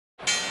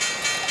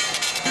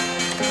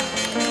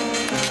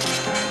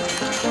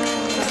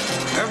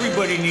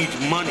Everybody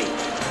needs money.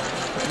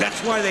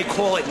 That's why they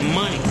call it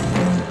money.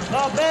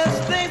 The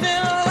best things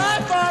in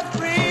life are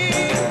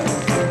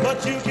free,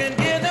 but you can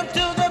give them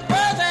to the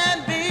birds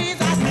and bees.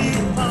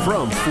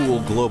 From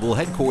Fool Global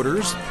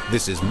Headquarters,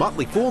 this is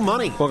Motley Fool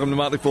Money. Welcome to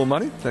Motley Fool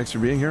Money. Thanks for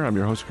being here. I'm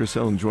your host, Chris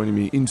Hill, and joining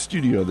me in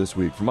studio this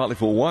week from Motley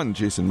Fool One,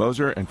 Jason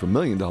Moser, and from $1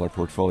 Million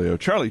Portfolio,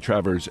 Charlie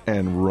Travers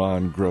and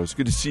Ron Gross.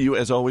 Good to see you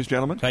as always,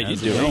 gentlemen. How you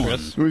doing,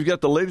 Chris? We've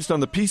got the latest on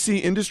the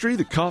PC industry,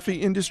 the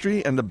coffee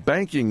industry, and the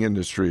banking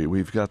industry.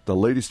 We've got the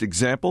latest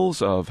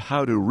examples of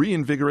how to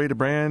reinvigorate a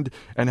brand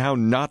and how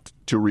not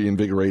to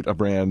reinvigorate a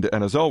brand.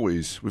 And as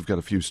always, we've got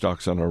a few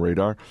stocks on our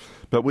radar.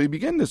 But we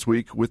begin this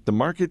week with the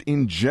market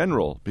in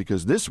general,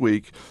 because this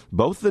week,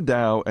 both the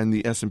Dow and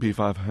the S&P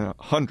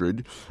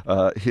 500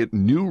 hit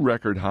new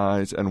record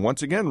highs. And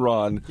once again,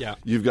 Ron,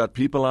 you've got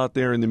people out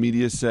there in the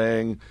media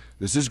saying,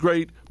 this is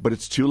great, but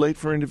it's too late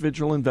for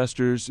individual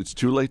investors. It's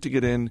too late to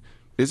get in.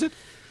 Is it?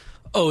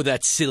 Oh,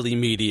 that silly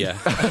media.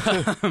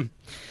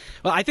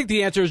 Well, I think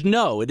the answer is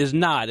no, it is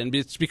not. And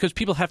it's because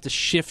people have to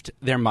shift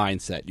their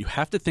mindset. You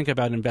have to think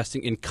about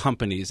investing in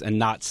companies and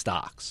not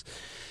stocks.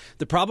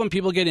 The problem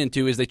people get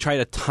into is they try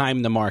to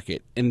time the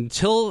market.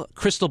 Until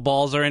crystal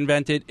balls are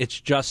invented, it's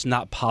just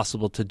not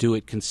possible to do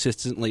it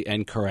consistently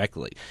and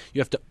correctly. You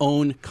have to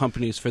own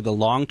companies for the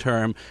long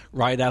term,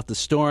 ride out the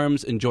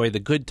storms, enjoy the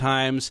good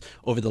times.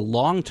 Over the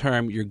long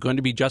term, you're going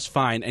to be just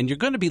fine, and you're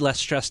going to be less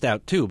stressed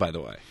out too, by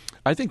the way.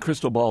 I think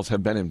crystal balls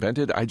have been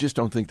invented. I just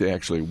don't think they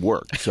actually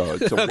work. So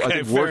Okay, I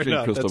think working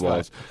enough. crystal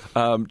That's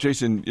balls.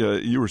 Jason,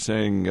 you were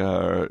saying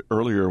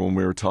earlier when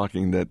we were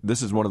talking that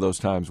this is one of those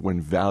times when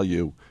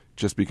value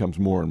just becomes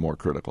more and more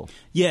critical.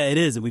 Yeah, it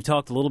is. And we've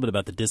talked a little bit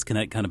about the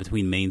disconnect kind of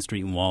between Main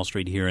Street and Wall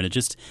Street here. And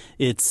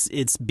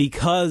it's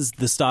because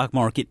the stock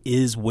market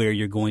is where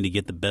you're going to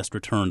get the best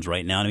returns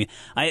right now. I mean,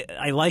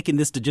 I liken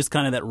this to just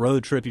kind of that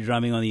road trip. You're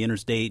driving on the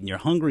interstate and you're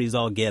hungry as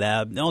all get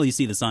out. All you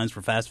see the signs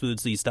for fast food,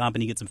 so you stop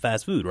and you get some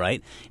fast food,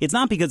 right? It's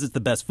not because it's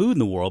the best food in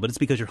the world, but it's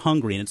because you're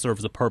hungry and it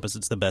serves a purpose.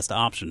 It's the best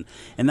option.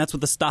 And that's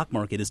what the stock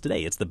market is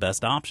today. It's the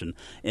best option.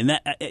 And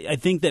that I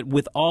think that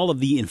with all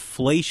of the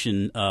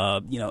inflation,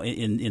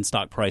 in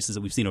stock prices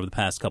that we've seen over the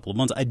past couple of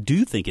months, I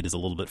do think it is a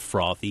little bit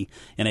frothy.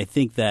 And I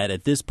think that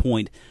at this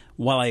point,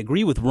 while I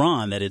agree with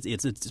Ron that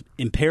it's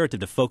imperative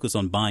to focus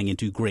on buying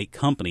into great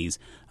companies,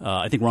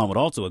 I think Ron would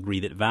also agree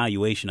that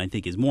valuation, I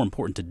think, is more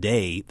important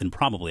today than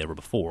probably ever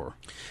before.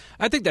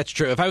 I think that's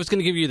true. If I was going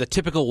to give you the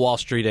typical Wall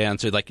Street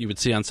answer like you would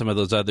see on some of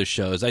those other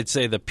shows, I'd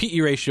say the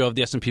PE ratio of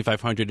the S&P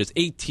 500 is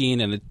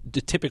 18 and it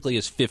typically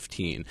is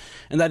 15.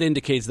 And that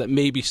indicates that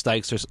maybe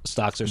stocks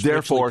are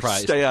Therefore,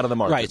 priced. stay out of the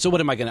market. Right. So what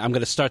am I going to – I'm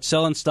going to start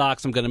selling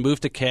stocks. I'm going to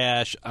move to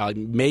cash. I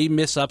may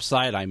miss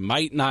upside. I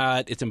might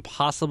not. It's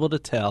impossible to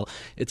tell.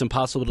 It's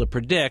impossible to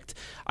predict.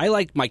 I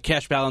like my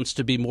cash balance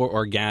to be more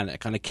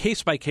organic. On a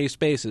case-by-case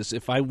basis,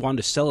 if I want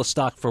to sell a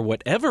stock for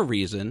whatever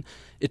reason,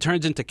 it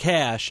turns into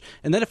cash.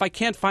 And then if I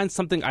can't find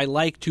something I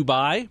like to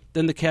buy,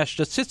 then the cash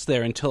just sits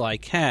there until I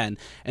can.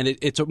 And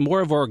it's a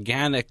more of an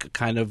organic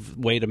kind of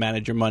way to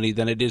manage your money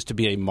than it is to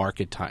be a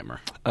market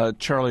timer.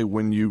 Charlie,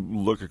 when you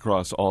look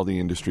across all the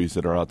industries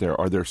that are out there,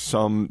 are there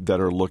some that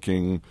are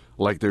looking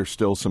like there's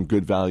still some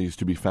good values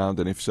to be found?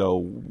 And if so,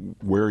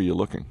 where are you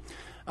looking?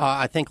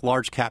 I think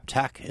large cap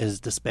tech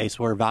is the space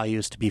where value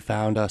is to be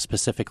found,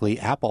 specifically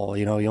Apple.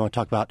 You want to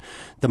talk about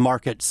the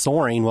market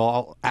soaring.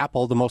 Well,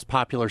 Apple, the most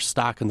popular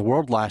stock in the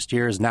world last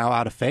year, is now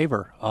out of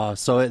favor.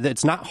 So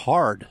it's not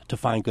hard to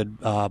find good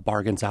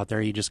bargains out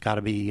there. You just got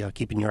to be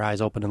keeping your eyes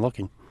open and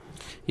looking.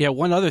 Yeah,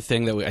 one other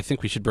thing that I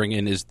think we should bring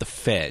in is the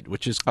Fed,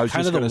 which is kind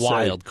of the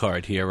wild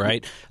card here,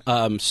 right?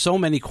 So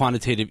many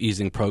quantitative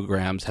easing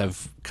programs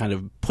have kind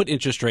of put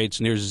interest rates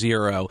near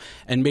zero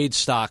and made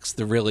stocks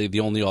the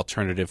only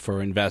alternative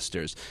for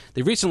investors.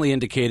 They recently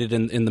indicated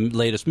in the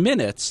latest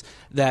minutes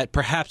that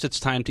perhaps it's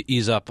time to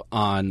ease up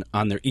on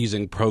their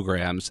easing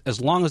programs as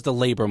long as the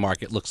labor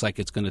market looks like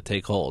it's going to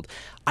take hold.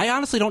 I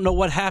honestly don't know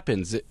what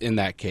happens in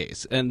that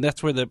case, and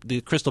that's where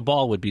the crystal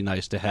ball would be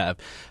nice to have.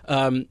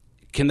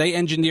 Can they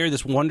engineer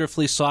this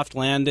wonderfully soft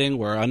landing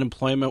where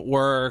unemployment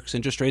works,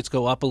 interest rates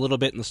go up a little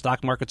bit, and the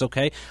stock market's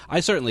okay? I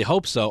certainly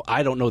hope so.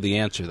 I don't know the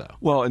answer, though.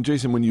 Well, and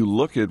Jason, when you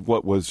look at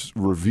what was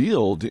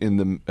revealed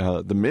in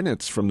the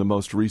minutes from the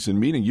most recent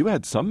meeting, you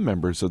had some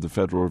members of the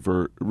Federal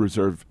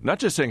Reserve not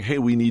just saying, hey,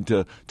 we need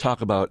to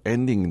talk about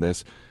ending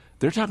this.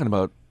 They're talking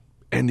about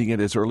ending it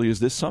as early as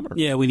this summer.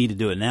 Yeah, we need to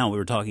do it now. We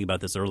were talking about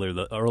this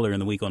earlier in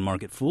the week on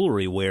Market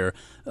Foolery, where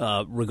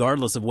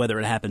regardless of whether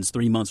it happens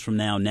 3 months from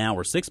now,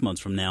 or 6 months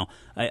from now,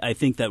 I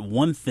think that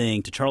one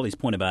thing, to Charlie's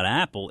point about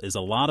Apple, is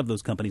a lot of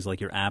those companies like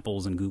your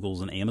Apples and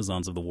Googles and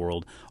Amazons of the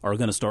world are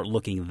going to start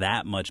looking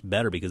that much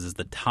better, because as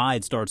the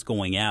tide starts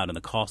going out and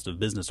the cost of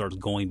business starts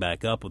going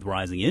back up with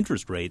rising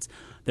interest rates,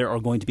 there are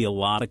going to be a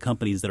lot of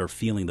companies that are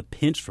feeling the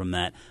pinch from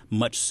that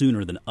much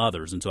sooner than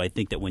others. And so I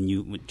think that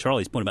when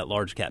Charlie's point about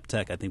large cap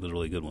tech, I think was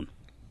really a good one.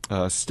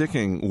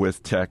 Sticking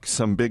with tech,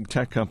 some big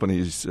tech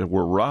companies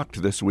were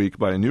rocked this week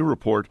by a new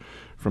report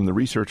from the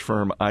research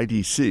firm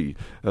IDC.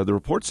 The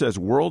report says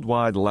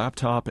worldwide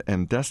laptop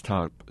and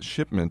desktop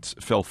shipments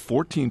fell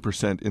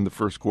 14% in the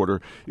first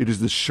quarter. It is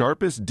the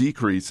sharpest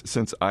decrease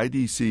since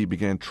IDC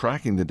began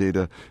tracking the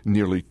data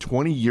nearly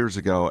 20 years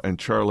ago. And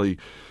Charlie,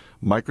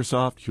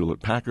 Microsoft,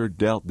 Hewlett-Packard,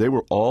 Dell, they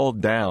were all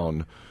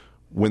down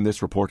when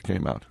this report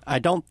came out. I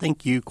don't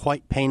think you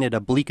quite painted a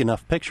bleak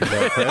enough picture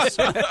there, Chris.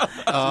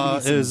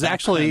 It was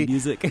actually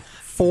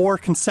 4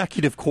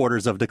 consecutive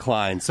quarters of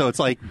decline. So it's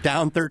like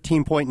down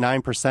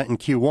 13.9% in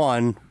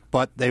Q1,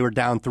 but they were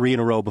down 3 in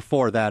a row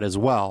before that as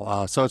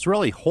well. So it's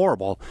really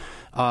horrible.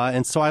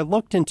 And so I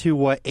looked into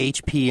what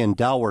HP and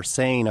Dell were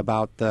saying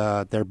about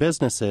their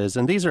businesses,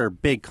 and these are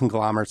big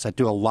conglomerates that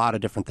do a lot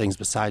of different things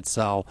besides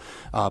sell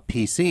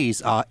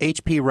PCs.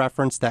 HP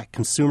referenced that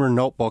consumer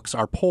notebooks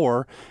are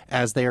poor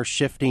as they are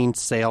shifting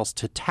sales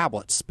to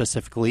tablets,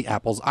 specifically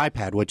Apple's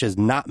iPad, which is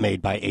not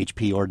made by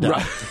HP or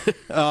Dell.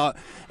 Right.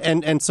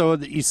 And so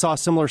you saw a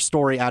similar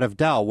story out of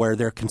Dell, where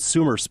their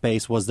consumer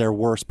space was their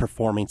worst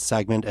performing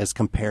segment as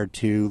compared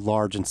to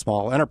large and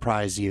small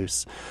enterprise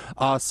use.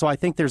 So I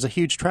think there's a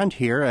huge trend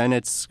here, and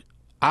it's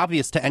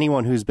obvious to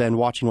anyone who's been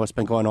watching what's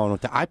been going on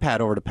with the iPad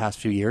over the past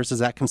few years, is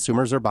that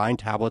consumers are buying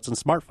tablets and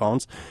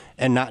smartphones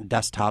and not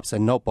desktops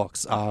and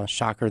notebooks.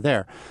 Shocker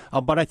there.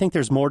 But I think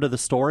there's more to the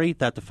story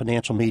that the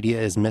financial media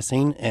is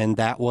missing, and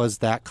that was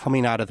that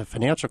coming out of the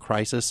financial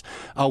crisis,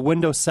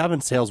 Windows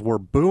 7 sales were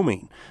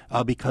booming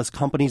because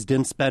companies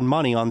didn't spend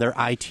money on their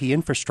IT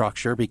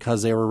infrastructure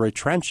because they were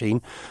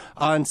retrenching.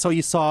 And so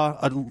you saw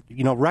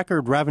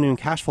record revenue and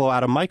cash flow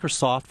out of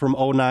Microsoft from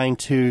 2009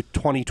 to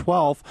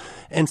 2012.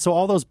 And so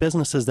all those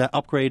businesses that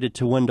upgraded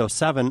to Windows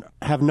 7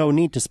 have no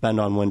need to spend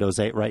on Windows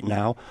 8 right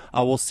now.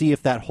 We'll see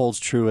if that holds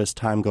true as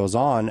time goes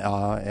on.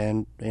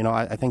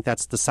 I think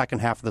that's the second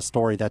half of the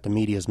story that the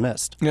media's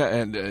missed.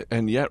 Yeah,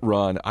 and yet,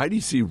 Ron,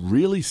 IDC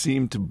really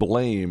seemed to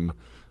blame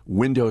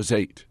Windows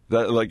 8.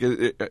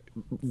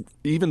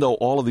 Even though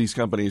all of these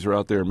companies are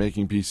out there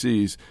making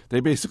PCs, they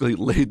basically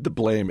laid the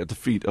blame at the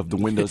feet of the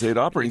Windows 8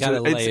 operating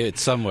system. Got to lay it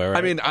somewhere. Right?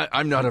 I mean,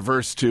 I'm not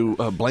averse to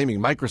blaming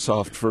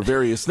Microsoft for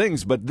various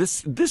things, but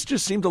this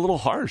just seemed a little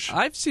harsh.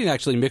 I've seen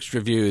actually mixed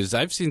reviews.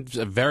 I've seen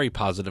very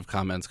positive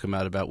comments come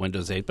out about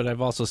Windows 8, but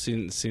I've also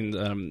seen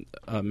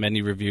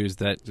many reviews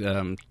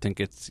that think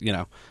it's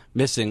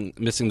missing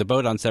the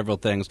boat on several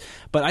things.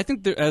 But I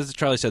think, as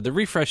Charlie said, the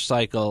refresh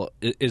cycle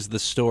is the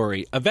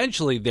story.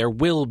 Eventually, there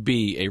will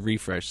be a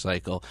refresh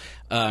cycle,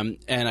 and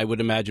I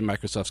would imagine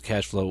Microsoft's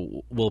cash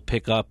flow will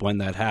pick up when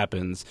that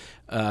happens.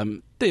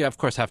 They, of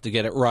course, have to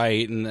get it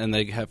right, and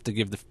they have to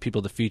give the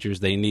people the features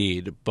they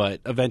need,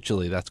 but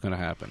eventually that's going to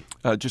happen.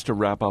 Just to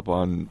wrap up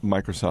on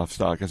Microsoft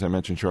stock, as I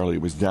mentioned, Charlie,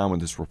 it was down when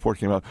this report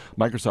came out.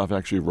 Microsoft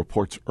actually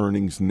reports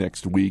earnings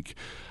next week.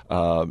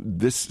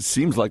 This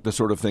seems like the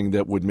sort of thing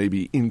that would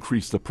maybe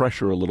increase the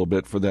pressure a little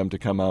bit for them to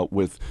come out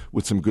with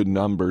some good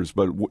numbers.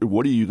 But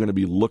what are you going to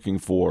be looking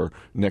for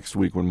next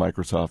week when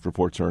Microsoft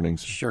reports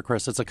earnings? Sure,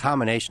 Chris. It's a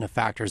combination of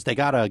factors. They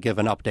got to give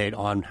an update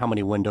on how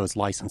many Windows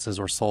licenses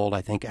were sold.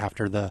 I think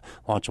after the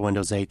launch of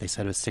Windows 8, they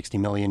said it was 60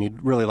 million.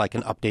 You'd really like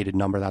an updated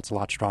number that's a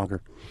lot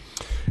stronger.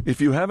 If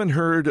you haven't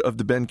heard of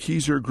the Ben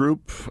Kieser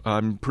Group,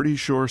 I'm pretty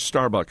sure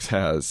Starbucks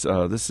has.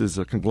 This is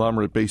a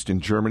conglomerate based in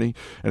Germany.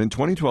 And in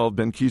 2012,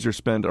 Ben Kieser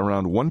spent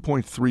around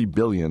 $1.3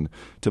 billion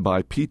to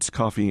buy Peet's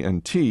Coffee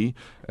and Tea,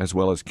 as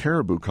well as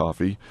Caribou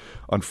Coffee.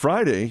 On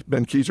Friday,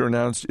 Ben Kieser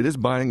announced it is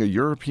buying a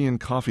European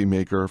coffee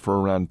maker for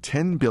around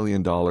 $10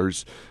 billion.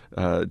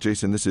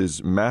 Jason, this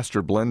is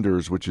Master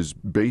Blenders, which is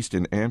based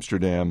in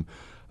Amsterdam.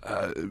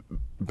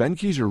 Ben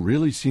Kieser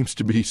really seems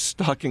to be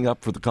stocking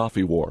up for the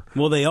coffee war.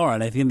 Well, they are,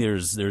 and I think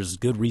there's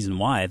good reason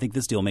why. I think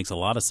this deal makes a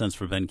lot of sense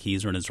for Ben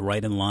Kieser, and it's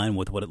right in line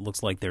with what it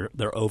looks like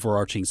their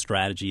overarching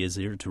strategy is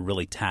here to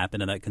really tap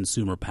into that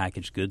consumer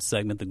packaged goods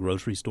segment, the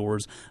grocery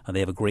stores. They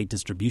have a great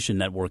distribution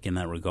network in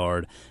that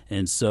regard.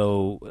 And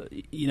so,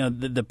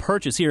 the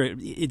purchase here,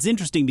 it's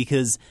interesting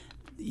because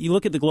you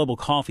look at the global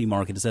coffee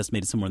market, it's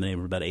estimated somewhere in the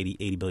neighborhood of about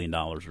 $80 billion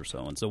or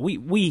so. And so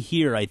we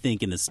here, I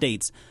think, in the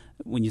States,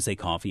 when you say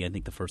coffee, I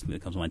think the first thing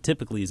that comes to mind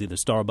typically is either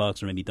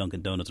Starbucks or maybe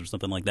Dunkin' Donuts or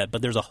something like that.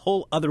 But there's a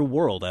whole other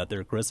world out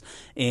there, Chris.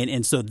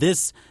 And so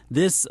this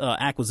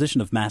acquisition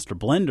of Master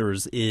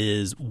Blenders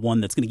is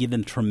one that's going to give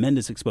them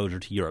tremendous exposure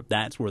to Europe.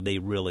 That's where they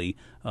really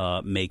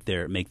make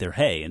their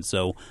hay. And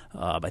so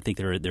I think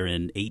they're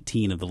in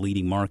 18 of the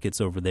leading markets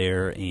over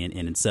there, and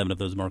in 7 of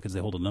those markets they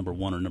hold a number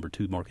 1 or number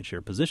 2 market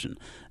share position.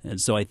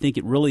 And so I think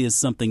it really is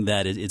something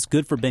that it's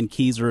good for Ben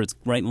Kieser. It's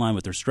right in line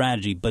with their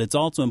strategy. But it's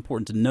also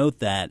important to note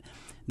that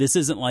this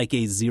isn't like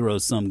a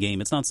zero-sum game.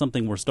 It's not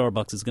something where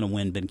Starbucks is going to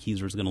win, Ben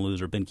Kieser is going to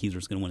lose, or Ben Kieser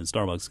is going to win and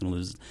Starbucks is going to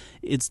lose.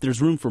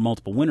 There's room for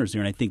multiple winners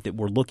here, and I think that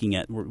we're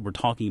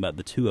talking about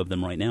the 2 of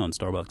them right now in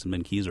Starbucks and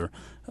Ben Kieser.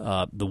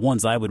 The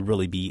ones I would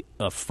really be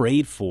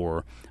afraid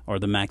for are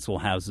the Maxwell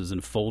Houses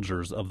and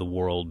Folgers of the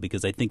world,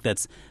 because I think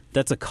that's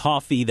that's a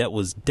coffee that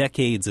was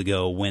decades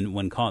ago when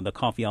the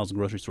coffee aisles and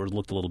grocery stores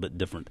looked a little bit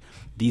different.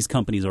 These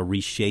companies are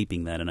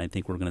reshaping that, and I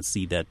think we're going to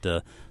see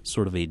that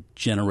sort of a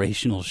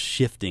generational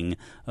shifting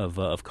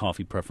of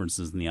coffee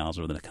preferences in the aisles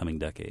over the coming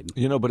decade.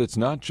 But it's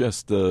not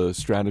just the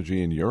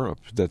strategy in Europe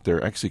that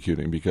they're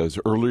executing, because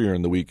earlier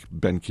in the week,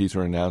 Ben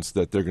Kieser announced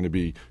that they're going to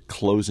be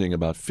closing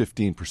about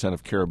 15%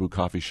 of Caribou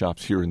coffee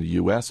shops here in the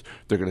U.S.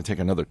 They're going to take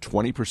another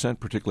 20%,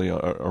 particularly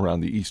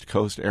around the East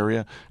Coast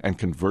area, and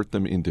convert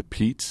them into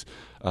Pete's.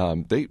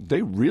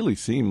 They really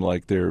seem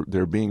like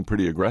they're being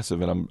pretty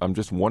aggressive, and I'm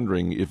just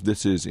wondering if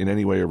this is in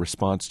any way a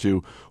response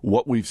to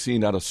what we've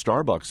seen out of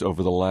Starbucks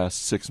over the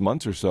last 6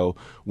 months or so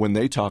when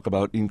they talk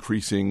about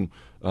increasing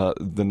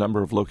the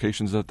number of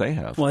locations that they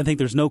have. Well, I think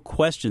there's no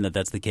question that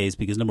that's the case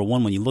because, number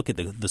one, when you look at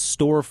the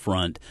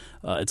storefront,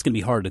 it's going to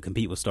be hard to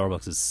compete with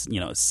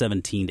Starbucks'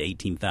 17 to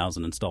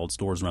 18,000 installed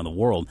stores around the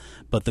world.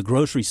 But the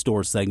grocery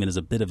store segment is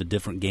a bit of a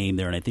different game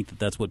there, and I think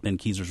that's what Ben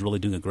Kieser's really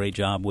doing a great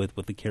job with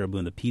the Caribou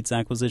and the Pete's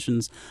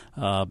acquisitions.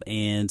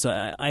 And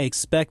so I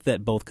expect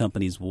that both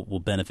companies will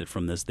benefit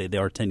from this. They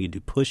are tending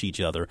to push each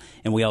other,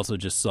 and we also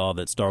just saw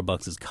that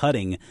Starbucks is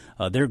cutting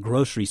their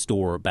grocery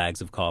store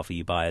bags of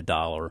coffee by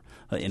 $1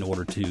 in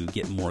order to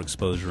get more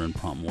exposure and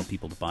prompt more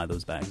people to buy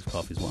those bags of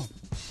coffee as well.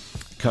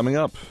 Coming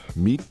up,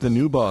 meet the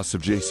new boss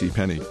of J.C.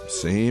 Penney,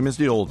 same as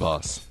the old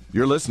boss.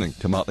 You're listening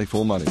to Motley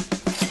Fool Money.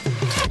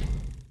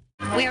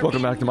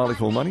 Welcome back to Motley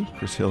Fool Money.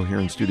 Chris Hill here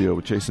in studio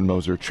with Jason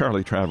Moser,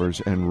 Charlie Travers,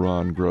 and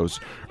Ron Gross.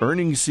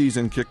 Earnings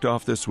season kicked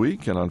off this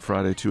week, and on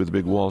Friday, two of the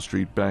big Wall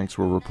Street banks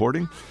were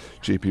reporting.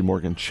 J.P.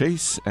 Morgan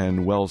Chase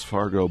and Wells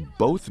Fargo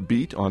both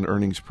beat on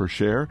earnings per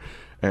share.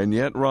 And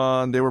yet,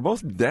 Ron, they were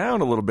both down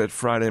a little bit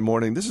Friday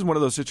morning. This is one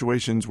of those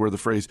situations where the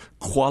phrase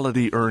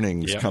quality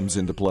earnings comes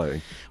into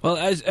play. Well,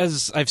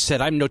 as I've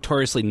said, I'm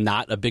notoriously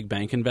not a big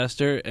bank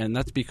investor, and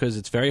that's because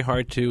it's very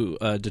hard to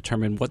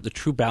determine what the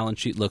true balance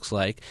sheet looks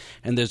like.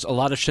 And there's a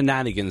lot of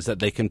shenanigans that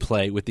they can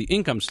play with the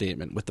income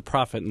statement, with the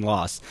profit and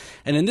loss.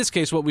 And in this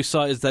case, what we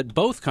saw is that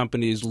both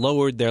companies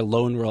lowered their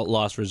loan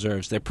loss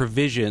reserves, their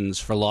provisions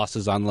for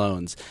losses on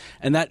loans.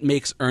 And that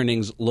makes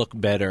earnings look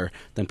better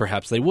than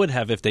perhaps they would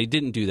have if they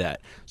didn't do that.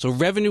 So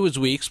revenue was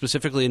weak,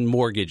 specifically in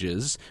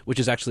mortgages, which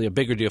is actually a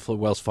bigger deal for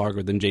Wells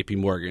Fargo than J.P.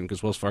 Morgan,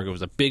 because Wells Fargo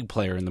was a big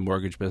player in the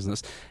mortgage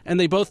business. And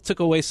they both took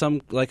away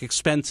some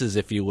expenses,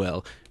 if you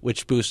will,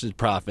 which boosted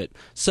profit.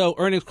 So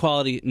earnings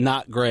quality,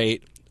 not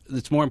great.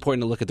 It's more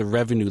important to look at the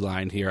revenue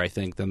line here, I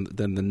think, than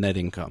the net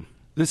income.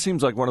 This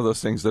seems like one of those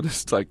things that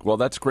is like, well,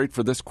 that's great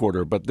for this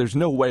quarter, but there's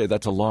no way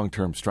that's a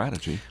long-term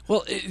strategy.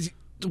 Well,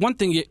 one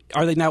thing,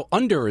 are they now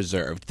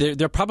under-reserved?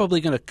 They're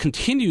probably going to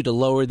continue to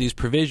lower these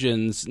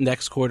provisions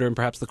next quarter and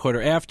perhaps the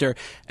quarter after.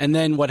 And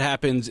then what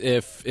happens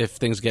if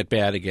things get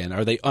bad again?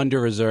 Are they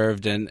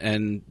under-reserved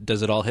and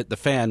does it all hit the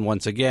fan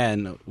once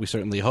again? We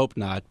certainly hope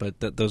not, but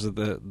those are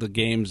the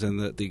games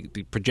and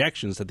the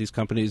projections that these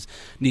companies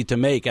need to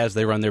make as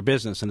they run their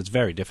business, and it's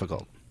very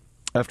difficult.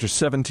 After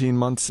 17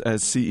 months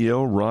as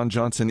CEO, Ron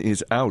Johnson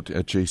is out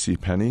at J.C.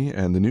 Penney,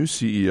 and the new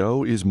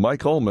CEO is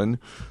Mike Ullman,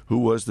 who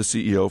was the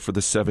CEO for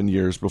the 7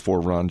 years before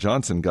Ron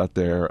Johnson got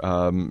there.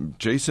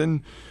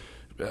 Jason,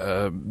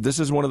 this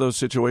is one of those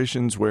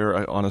situations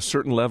where on a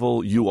certain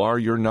level, you are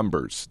your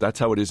numbers. That's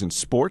how it is in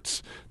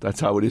sports. That's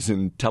how it is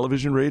in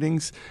television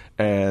ratings.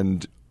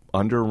 And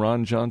under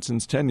Ron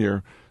Johnson's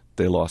tenure,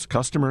 they lost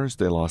customers,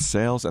 they lost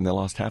sales, and they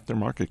lost half their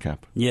market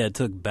cap. Yeah, it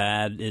took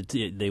bad.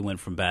 They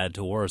went from bad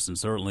to worse, and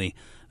certainly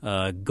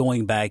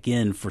going back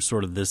in for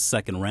sort of this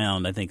second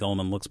round, I think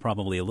Ullman looks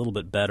probably a little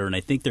bit better, and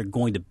I think they're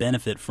going to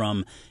benefit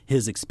from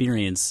his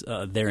experience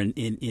there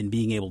in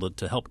being able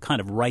to help kind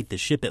of right the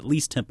ship, at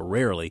least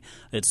temporarily.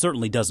 It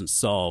certainly doesn't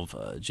solve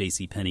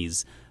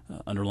JCPenney's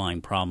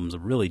underlying problems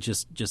of really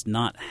just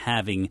not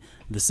having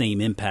the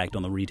same impact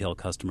on the retail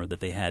customer that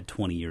they had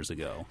 20 years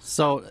ago.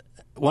 So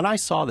when I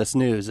saw this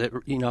news, it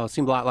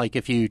seemed a lot like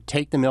if you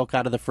take the milk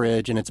out of the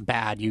fridge and it's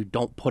bad, you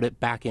don't put it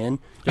back in.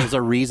 There's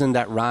a reason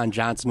that Ron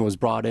Johnson was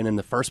brought in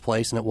the first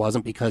place, and it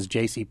wasn't because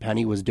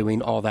JCPenney was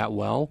doing all that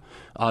well.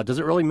 Does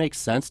it really make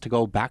sense to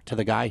go back to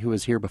the guy who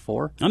was here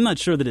before? I'm not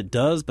sure that it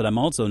does, but I'm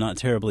also not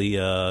terribly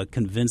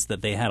convinced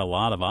that they had a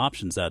lot of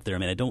options out there. I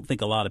mean, I don't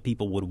think a lot of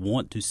people would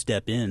want to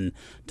step in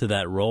to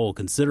that role,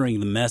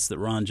 considering the mess that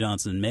Ron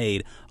Johnson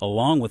made,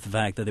 along with the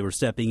fact that they were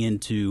stepping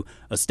into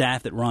a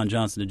staff that Ron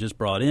Johnson had just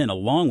brought in,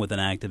 along with an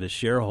activist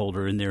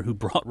shareholder in there who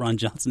brought Ron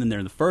Johnson in there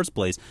in the first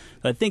place.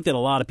 I think that a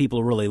lot of people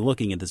are really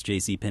looking at this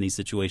JCPenney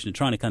situation and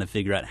trying to kind of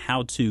figure out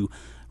how to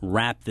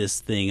wrap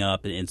this thing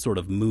up and sort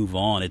of move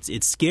on.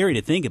 It's scary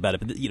to think about it,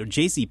 but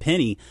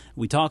JCPenney,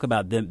 we talk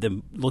about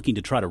them looking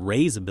to try to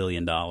raise $1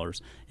 billion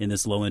in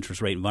this low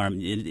interest rate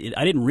environment.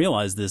 I didn't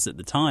realize this at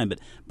the time,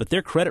 but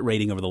their credit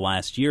rating over the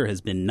last year has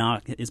been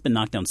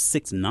knocked down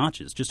 6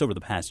 notches just over the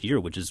past year,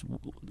 which is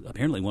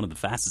apparently one of the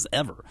fastest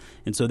ever.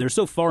 And so they're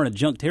so far in a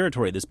junk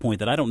territory at this point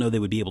that I don't know they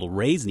would be able to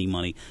raise any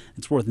money.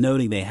 It's worth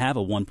noting they have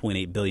a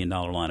 $1.8 billion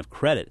line of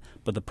credit,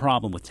 but the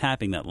problem with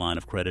tapping that line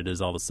of credit is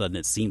all of a sudden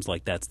it seems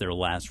like that's their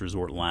last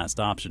resort, last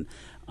option.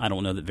 I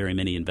don't know that very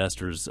many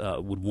investors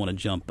would want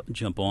to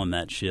jump on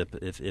that ship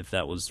if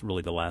that was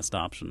really the last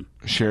option.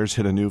 Shares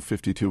hit a new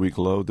 52-week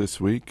low this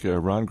week.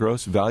 Ron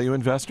Gross, value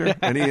investor,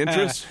 any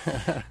interest?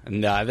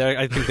 No,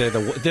 I think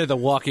they're the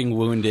walking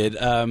wounded.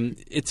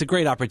 It's a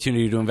great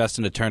opportunity to invest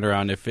in a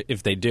turnaround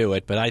if they do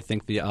it, but I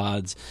think the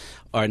odds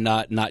are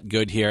not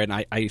good here. And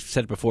I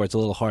said it before, it's a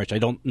little harsh. I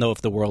don't know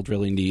if the world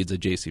really needs a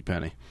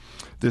JCPenney.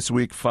 This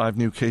week, 5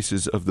 new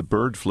cases of the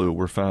bird flu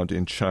were found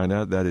in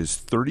China. That is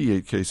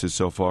 38 cases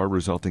so far,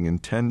 resulting in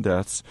 10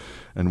 deaths.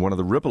 And one of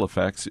the ripple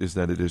effects is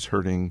that it is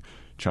hurting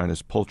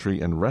China's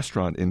poultry and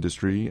restaurant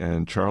industry.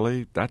 And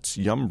Charlie, that's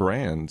Yum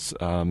Brands.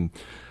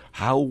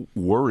 How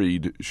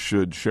worried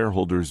should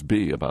shareholders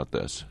be about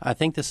this? I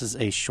think this is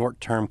a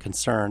short-term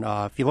concern.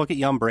 If you look at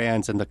Yum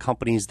Brands and the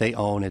companies they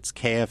own, it's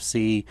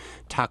KFC,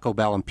 Taco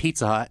Bell, and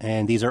Pizza Hut,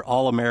 and these are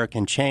all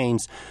American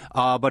chains.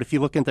 But if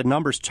you look at the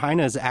numbers,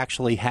 China is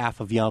actually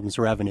half of Yum's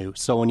revenue.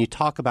 So when you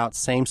talk about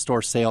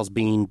same-store sales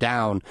being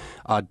down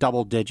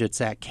double digits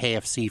at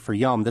KFC for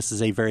Yum, this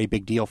is a very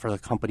big deal for the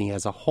company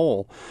as a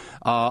whole.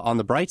 On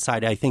the bright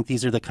side, I think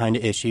these are the kind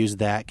of issues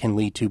that can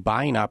lead to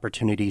buying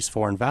opportunities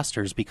for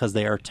investors because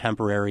they are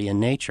temporary in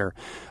nature.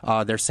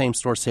 Their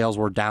same-store sales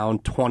were down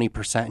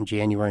 20% in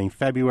January and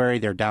February.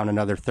 They're down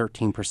another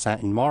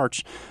 13% in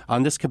March.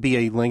 This could be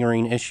a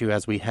lingering issue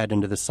as we head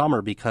into the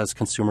summer because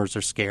consumers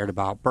are scared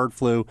about bird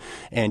flu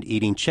and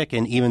eating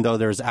chicken, even though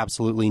there's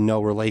absolutely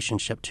no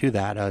relationship to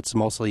that. It's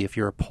mostly if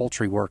you're a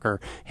poultry worker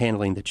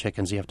handling the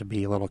chickens, you have to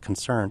be a little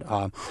concerned.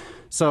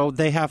 So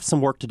they have some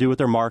work to do with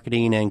their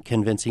marketing and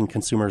convincing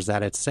consumers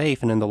that it's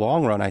safe. And in the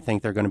long run, I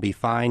think they're going to be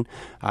fine.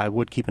 I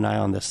would keep an eye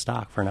on this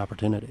stock for an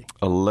opportunity.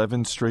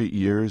 11 straight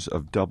years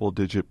of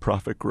double-digit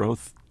profit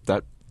growth.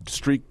 That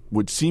streak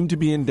would seem to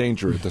be in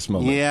danger at this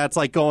moment. Yeah, it's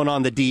like going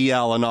on the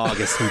DL in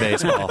August in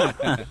baseball.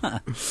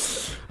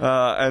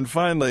 And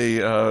finally,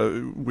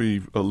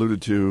 we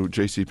alluded to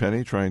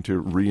JCPenney trying to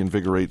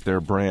reinvigorate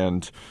their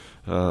brand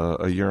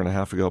a year and a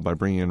half ago by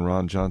bringing in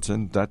Ron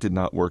Johnson. That did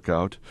not work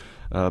out.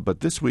 But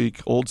this week,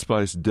 Old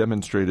Spice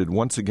demonstrated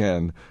once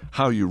again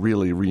how you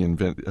really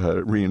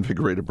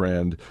reinvigorate a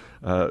brand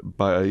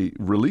by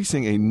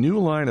releasing a new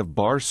line of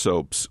bar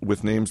soaps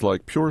with names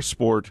like Pure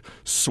Sport,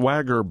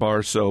 Swagger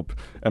Bar Soap,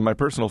 and my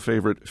personal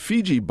favorite,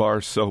 Fiji Bar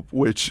Soap,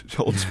 which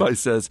Old Spice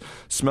says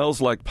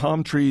smells like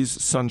palm trees,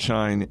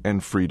 sunshine,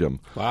 and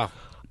freedom. Wow.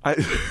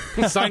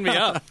 Sign me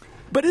up.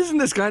 But isn't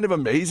this kind of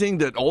amazing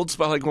that Old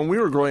Spice, like when we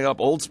were growing up,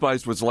 Old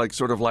Spice was like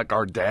sort of like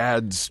our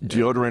dad's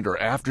deodorant or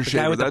aftershave. The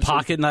guy with the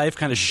pocket knife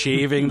kind of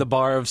shaving the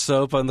bar of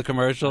soap on the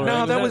commercial. No,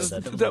 right?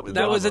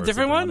 that was a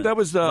different one? That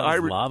was the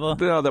lava?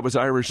 No, that was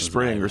Irish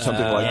Spring or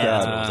something like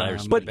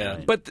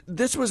that. But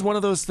this was one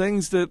of those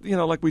things that,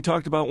 like we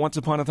talked about once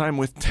upon a time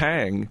with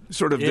Tang,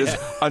 sort of this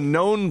a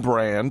known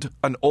brand,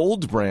 an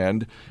old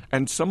brand,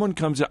 and someone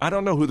comes in. I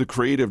don't know who the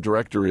creative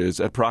director is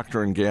at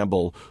Procter &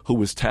 Gamble who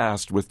was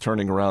tasked with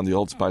turning around the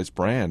Old Spice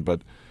brand,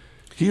 but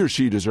he or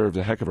she deserves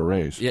a heck of a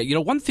raise. Yeah,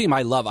 one theme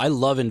I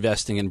love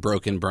investing in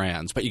broken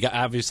brands, but you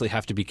obviously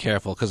have to be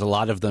careful because a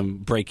lot of them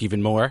break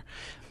even more.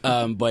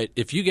 But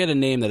if you get a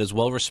name that is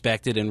well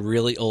respected and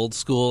really old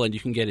school, and you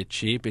can get it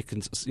cheap, it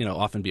can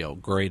often be a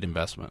great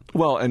investment.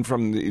 Well, and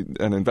from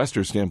an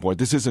investor standpoint,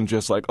 this isn't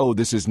just like, oh,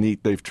 this is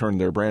neat, they've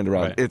turned their brand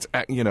around. Right. It's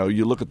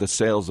you look at the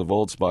sales of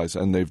Old Spice,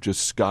 and they've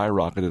just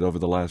skyrocketed over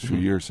the last few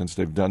years since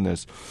they've done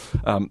this.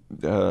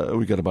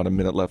 We got about a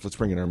minute left. Let's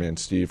bring in our man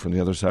Steve from the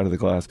other side of the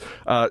glass.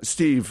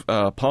 Steve,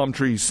 palm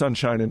trees,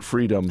 sunshine, and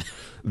freedom.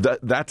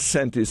 That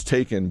scent is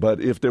taken, but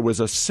if there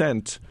was a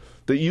scent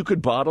that you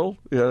could bottle,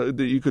 that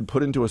you could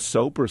put into a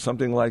soap or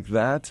something like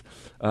that.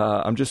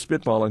 I'm just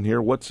spitballing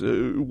here. What's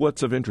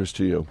of interest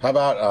to you? How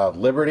about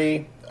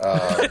liberty,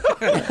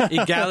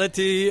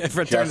 equality,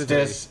 fraternity,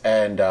 justice,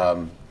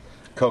 and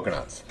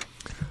coconuts?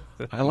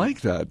 I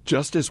like that.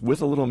 Justice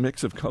with a little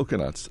mix of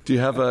coconuts. Do you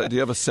have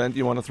a scent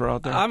you want to throw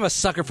out there? I'm a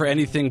sucker for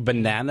anything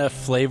banana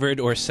flavored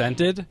or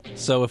scented.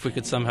 So if we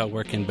could somehow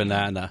work in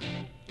banana,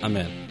 I'm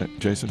in.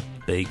 Jason?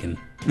 Bacon.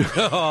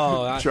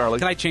 Charlie?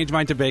 Can I change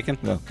mine to bacon?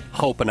 No.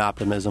 Hope and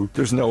optimism.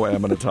 There's no way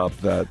I'm going to top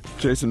that.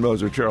 Jason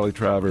Moser, Charlie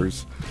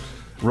Travers,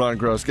 Ron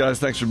Gross. Guys,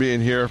 thanks for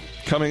being here.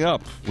 Coming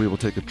up, we will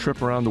take a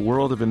trip around the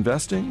world of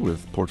investing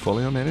with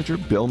portfolio manager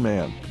Bill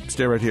Mann.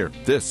 Stay right here.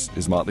 This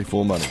is Motley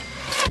Fool Money.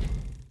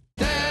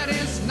 There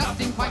is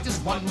nothing quite as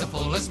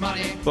wonderful as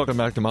money. Welcome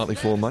back to Motley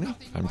Fool Money.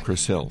 I'm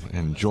Chris Hill,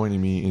 and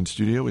joining me in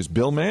studio is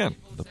Bill Mann,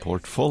 the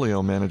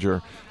portfolio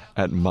manager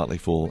at Motley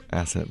Fool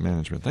Asset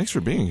Management. Thanks for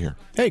being here.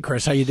 Hey,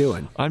 Chris. How you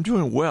doing? I'm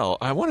doing well.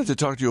 I wanted to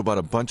talk to you about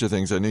a bunch of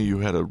things. I know you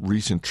had a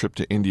recent trip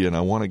to India, and I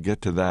want to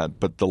get to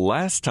that. But the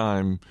last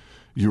time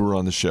you were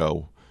on the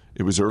show,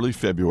 it was early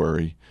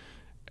February,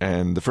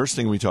 and the first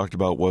thing we talked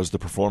about was the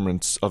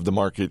performance of the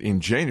market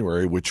in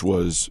January, which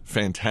was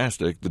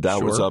fantastic. The Dow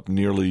was up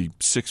nearly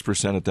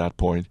 6% at that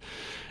point.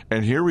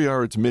 And here we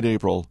are. It's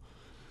mid-April.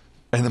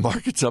 and the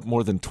market's up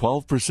more than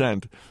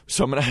 12%.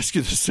 So I'm going to ask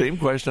you the same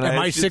question. Am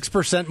I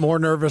 6% more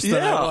nervous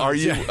than I was? Are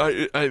you?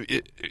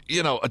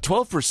 A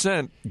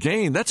 12%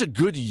 gain, that's a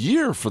good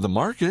year for the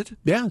market.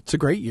 Yeah, it's a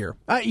great year.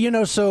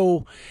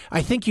 So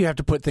I think you have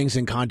to put things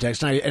in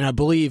context. And I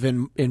believe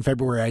in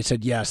February I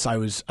said, yes, I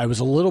was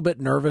a little bit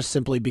nervous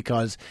simply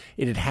because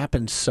it had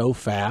happened so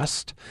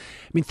fast.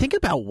 I mean, think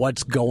about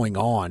what's going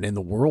on in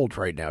the world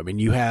right now. I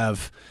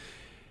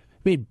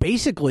mean,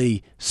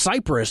 basically,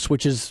 Cyprus,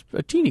 which is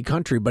a teeny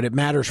country, but it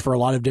matters for a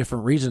lot of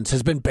different reasons,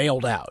 has been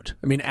bailed out.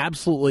 I mean,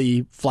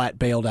 absolutely flat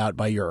bailed out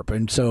by Europe.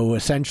 And so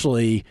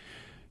essentially,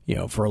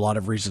 for a lot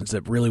of reasons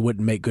that really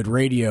wouldn't make good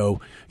radio,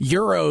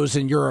 euros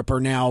in Europe are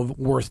now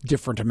worth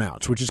different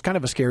amounts, which is kind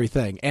of a scary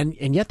thing.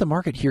 And yet the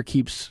market here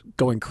keeps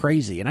going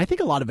crazy. And I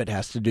think a lot of it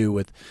has to do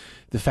with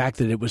the fact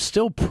that it was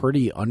still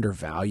pretty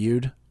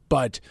undervalued.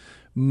 But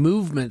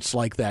movements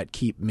like that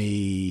keep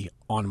me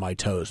on my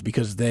toes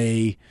because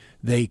we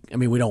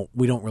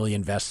don't really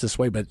invest this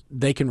way, but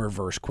they can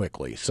reverse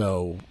quickly.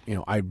 So,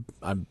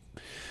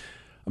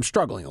 I'm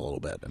struggling a little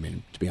bit,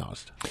 to be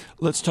honest.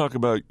 Let's talk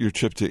about your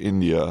trip to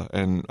India.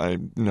 And I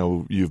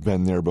know you've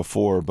been there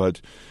before, but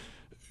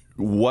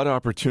what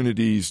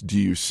opportunities do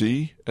you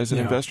see as an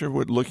investor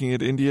with looking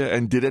at India?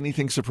 And did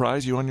anything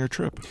surprise you on your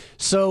trip?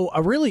 So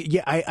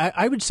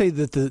I would say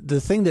that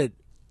the thing that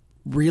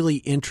really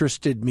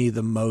interested me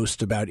the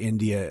most about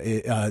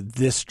India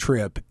this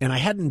trip, and I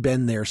hadn't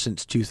been there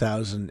since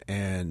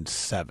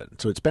 2007,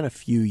 so it's been a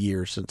few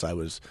years since I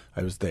was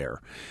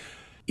there.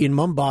 In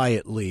Mumbai,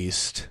 at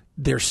least,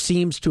 there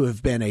seems to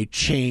have been a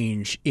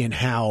change in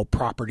how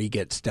property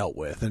gets dealt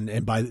with,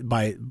 and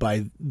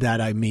by that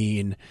I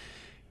mean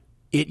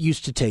it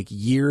used to take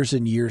years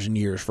and years and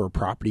years for a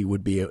property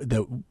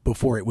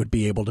before it would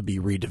be able to be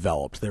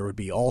redeveloped. There would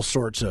be all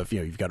sorts of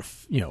you've got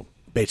to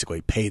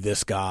basically pay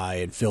this guy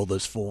and fill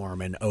this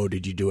form and,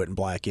 did you do it in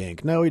black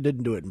ink? No, he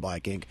didn't do it in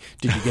black ink.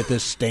 Did you get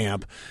this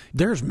stamp?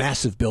 There's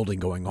massive building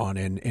going on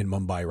in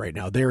Mumbai right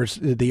now. There's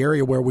the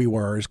area where we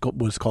was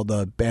called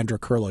the Bandra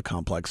Kurla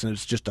complex, and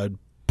it's just a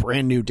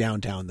brand new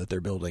downtown that they're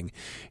building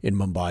in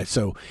Mumbai.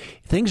 So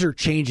things are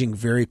changing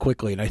very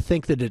quickly, and I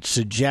think that it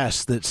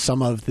suggests that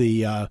some of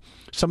the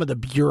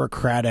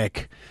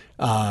bureaucratic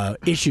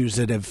issues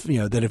that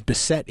have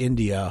beset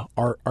India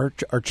are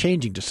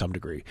changing to some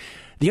degree.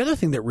 The other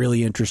thing that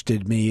really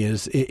interested me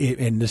is,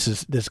 and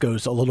this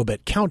goes a little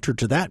bit counter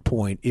to that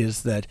point,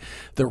 is that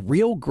the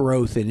real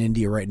growth in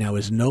India right now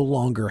is no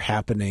longer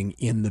happening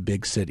in the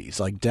big cities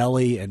like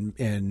Delhi and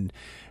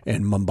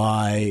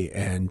Mumbai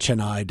and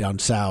Chennai down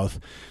south.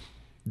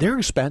 They're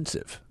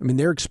expensive.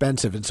 They're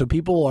expensive. And so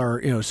people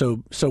are,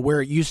 so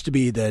where it used to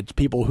be that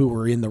people who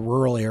were in the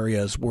rural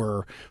areas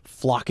were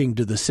flocking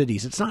to the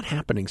cities, it's not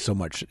happening so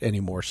much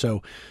anymore.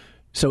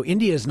 So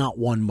India is not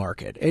one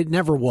market. It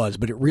never was,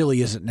 but it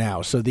really isn't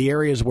now. So the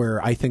areas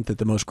where I think that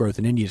the most growth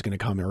in India is going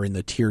to come are in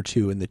the tier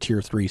 2 and the tier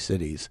 3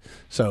 cities.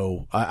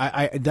 So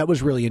I that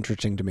was really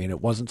interesting to me, and it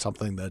wasn't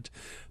something that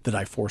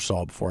I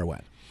foresaw before I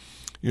went.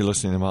 You're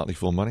listening to Motley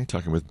Fool Money,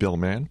 talking with Bill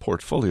Mann,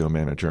 portfolio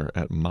manager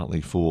at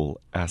Motley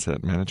Fool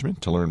Asset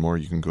Management. To learn more,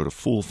 you can go to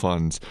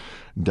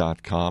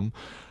foolfunds.com.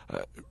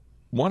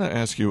 Want to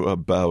ask you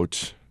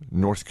about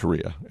North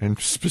Korea, and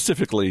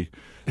specifically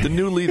the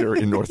new leader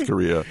in North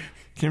Korea,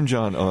 Kim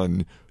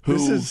Jong-un,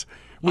 who...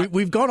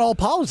 We've gone all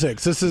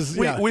politics.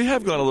 We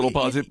have gone a little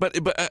politics, but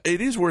it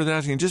is worth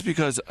asking, just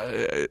because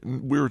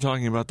we were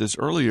talking about this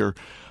earlier.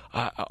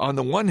 On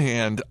the one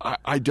hand,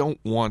 I don't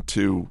want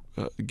to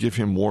give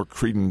him more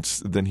credence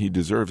than he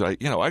deserves. I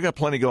got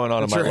plenty going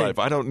on in my life.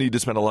 I don't need to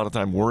spend a lot of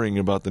time worrying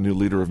about the new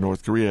leader of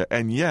North Korea.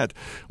 And yet,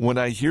 when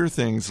I hear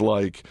things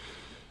like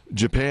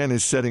Japan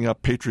is setting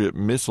up Patriot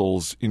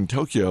missiles in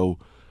Tokyo,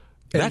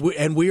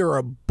 and we are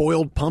a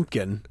boiled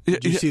pumpkin.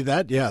 Did you see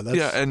that? Yeah,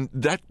 and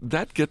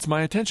that gets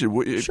my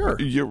attention. Sure,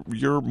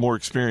 you're more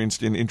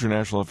experienced in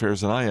international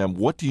affairs than I am.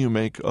 What do you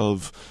make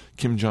of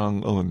Kim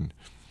Jong-un?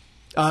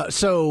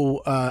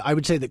 So I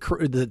would say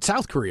that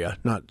South Korea,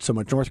 not so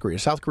much North Korea,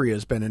 South Korea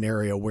has been an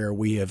area where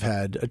we have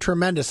had a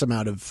tremendous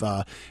amount of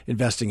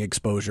investing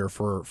exposure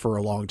for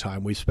a long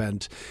time. We've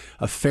spent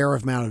a fair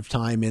amount of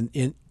time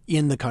in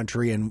the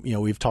country, and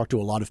we've talked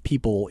to a lot of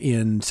people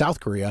in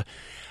South Korea.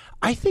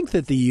 I think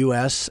that the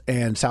U.S.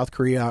 and South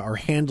Korea are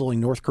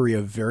handling North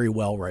Korea very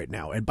well right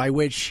now, and by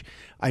which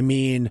I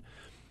mean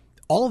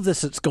all of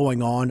this that's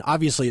going on.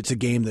 Obviously, it's a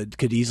game that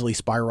could easily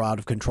spiral out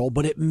of control,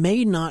 but it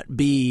may not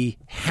be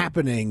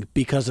happening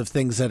because of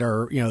things that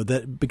are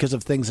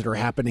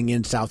happening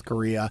in South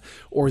Korea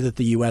or that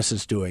the U.S.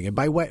 is doing. And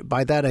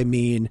by that I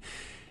mean,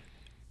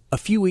 a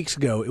few weeks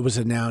ago, it was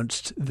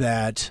announced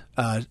that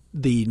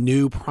the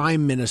new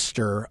prime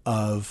minister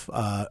of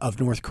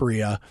North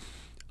Korea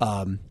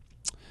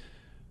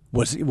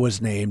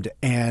was named,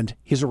 and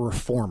he's a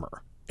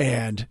reformer.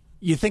 And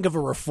you think of a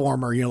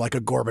reformer, like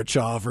a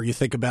Gorbachev, or you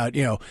think about,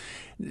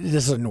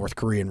 this is a North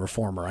Korean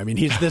reformer. I mean,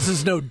 this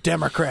is no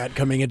Democrat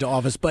coming into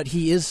office, but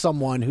he is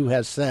someone who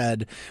has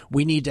said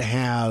we need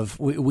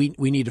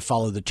to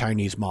follow the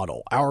Chinese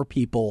model. Our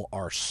people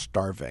are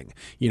starving.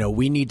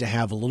 We need to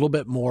have a little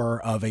bit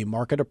more of a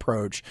market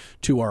approach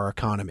to our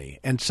economy.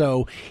 And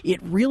so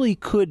it really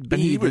could be.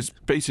 And he was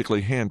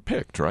basically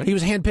handpicked, right? He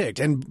was handpicked.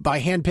 And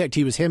by handpicked,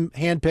 he was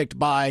handpicked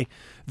by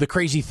the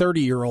crazy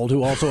 30-year-old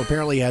who also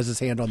apparently has his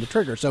hand on the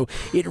trigger. So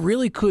it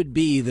really could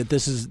be that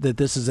this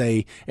is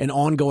an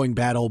ongoing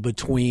battle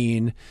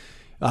between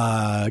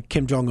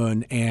Kim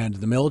Jong-un and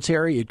the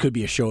military. It could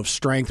be a show of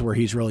strength where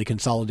he's really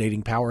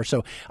consolidating power.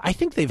 So I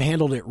think they've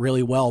handled it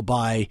really well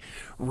by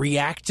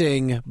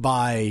reacting,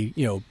 by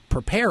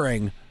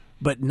preparing,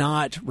 but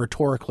not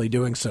rhetorically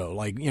doing so.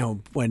 Like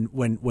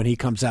when he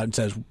comes out and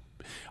says,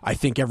 I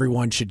think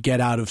everyone should get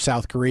out of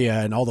South Korea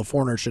and all the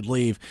foreigners should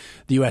leave,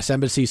 the U.S.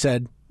 Embassy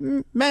said,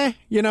 meh,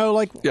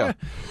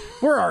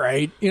 we're all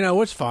right.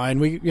 It's fine.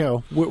 We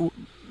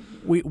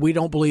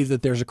don't believe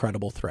that there's a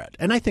credible threat.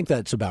 And I think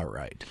that's about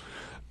right.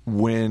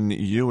 When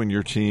you and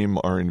your team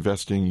are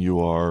investing, you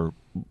are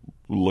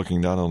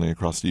looking not only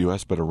across the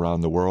U.S. but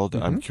around the world.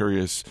 Mm-hmm. I'm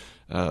curious,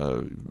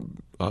 a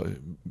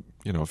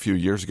few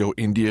years ago,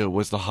 India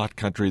was the hot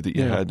country that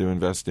you had to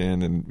invest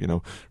in,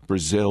 and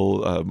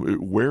Brazil.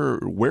 Where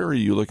are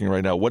you looking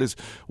right now? What is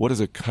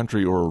a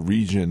country or a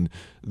region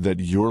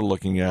that you're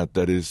looking at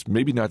that is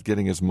maybe not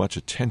getting as much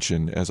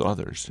attention as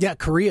others? Yeah,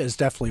 Korea is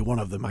definitely one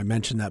of them. I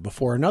mentioned that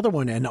before. Another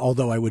one, and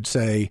although I would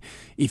say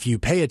if you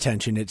pay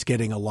attention, it's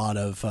getting a lot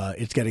of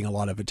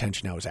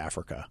attention now, is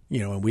Africa.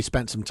 And we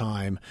spent some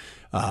time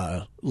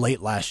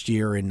late last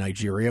year in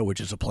Nigeria, which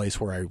is a place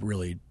where I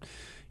really.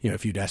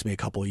 If you'd asked me a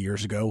couple of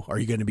years ago, are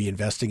you going to be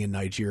investing in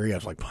Nigeria? I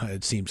was like,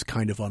 it seems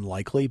kind of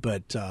unlikely.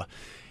 But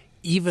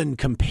even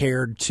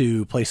compared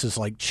to places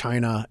like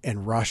China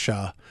and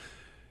Russia,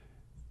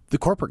 the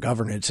corporate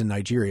governance in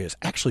Nigeria is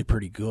actually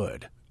pretty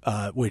good,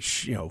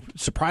 which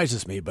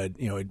surprises me. But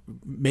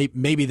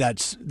maybe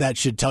that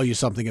should tell you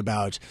something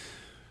about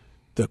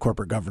the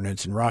corporate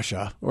governance in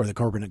Russia or the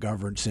corporate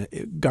governance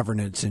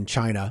in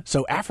China.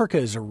 So Africa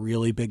is a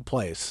really big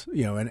place,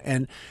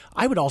 and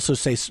I would also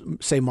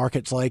say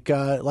markets like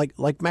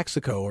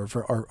Mexico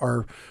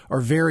are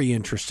very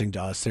interesting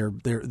to us.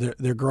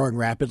 They're growing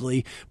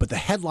rapidly, but the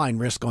headline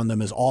risk on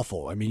them is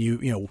awful. I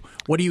mean,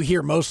 what do you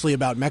hear mostly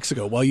about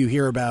Mexico? Well, you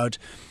hear about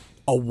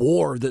a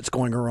war that's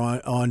going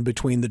on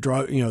between the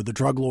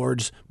drug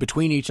lords,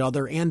 between each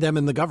other and them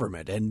and the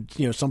government. And,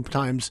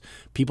 sometimes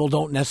people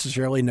don't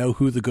necessarily know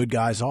who the good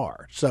guys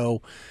are.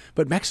 So,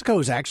 but Mexico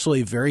is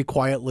actually very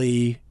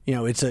quietly,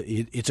 it's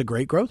a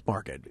great growth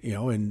market,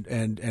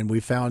 and we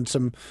found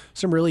some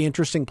really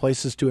interesting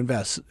places to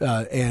invest.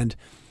 And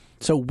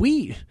so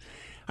I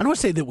don't want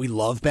to say that we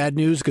love bad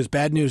news, because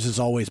bad news is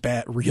always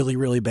bad, really,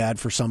 really bad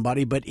for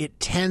somebody, but it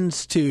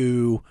tends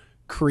to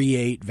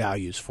create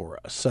values for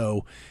us.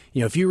 So,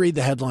 if you read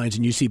the headlines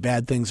and you see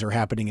bad things are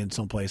happening in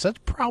some place, that's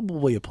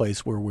probably a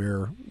place where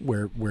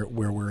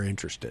we're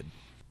interested.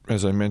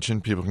 As I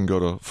mentioned, people can go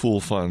to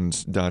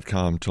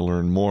foolfunds.com to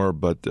learn more,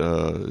 but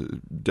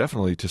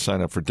definitely to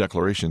sign up for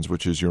Declarations,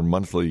 which is your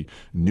monthly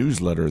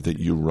newsletter that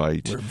you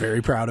write. We're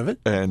very proud of it.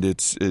 And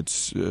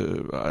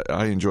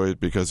I enjoy it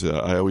because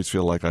I always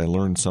feel like I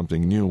learn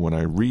something new when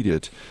I read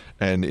it.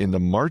 And in the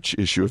March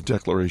issue of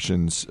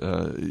Declarations,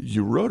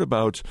 you wrote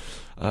about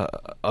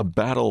a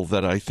battle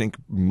that I think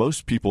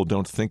most people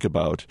don't think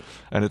about,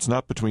 and it's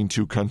not between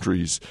two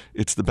countries.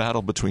 It's the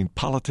battle between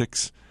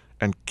politics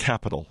and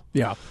capital.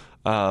 Yeah.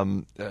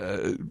 To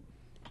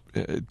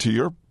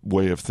your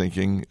way of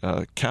thinking,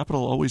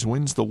 capital always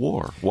wins the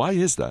war. Why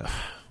is that?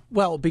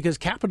 Well, because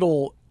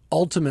capital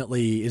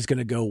ultimately is going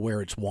to go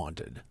where it's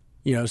wanted.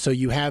 So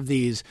you have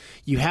these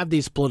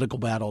political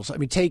battles. I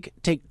mean, take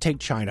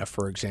China,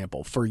 for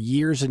example. For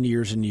years and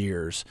years and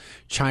years,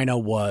 China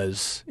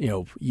was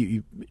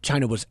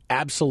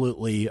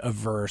absolutely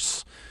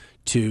averse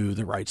to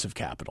the rights of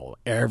capital.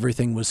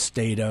 Everything was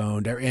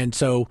state-owned, and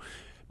so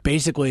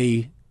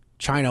basically,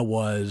 China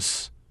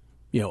was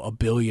a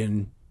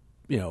billion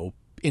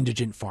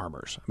indigent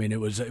farmers. I mean, it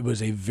was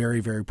a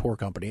very, very poor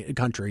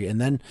country, and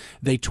then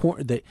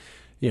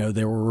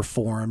there were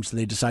reforms, and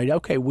they decided,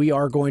 okay, we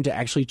are going to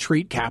actually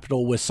treat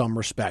capital with some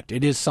respect.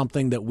 It is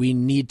something that we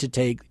need to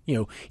take,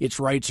 its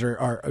rights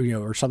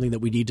are something that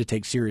we need to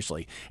take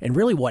seriously. And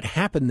really what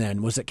happened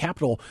then was that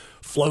capital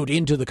flowed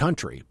into the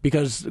country,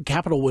 because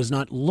capital was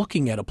not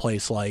looking at a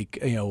place like,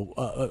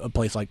 a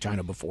place like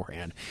China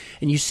beforehand.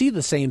 And you see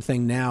the same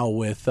thing now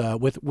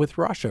with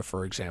Russia,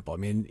 for example. I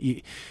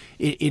mean,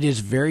 it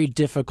is very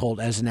difficult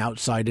as an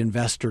outside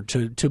investor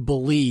to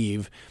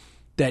believe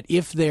that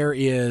if there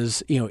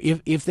is,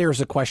 if there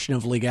is a question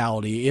of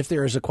legality, if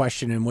there is a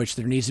question in which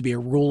there needs to be a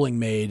ruling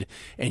made,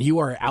 and you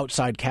are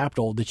outside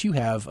capital, that you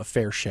have a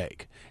fair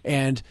shake.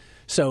 And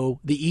so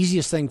the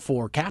easiest thing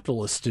for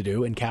capitalists to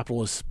do, and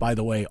capitalists, by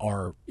the way,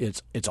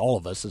 it's all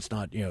of us. It's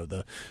not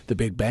the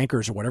big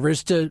bankers or whatever,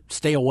 is to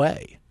stay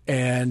away,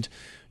 and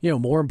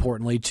more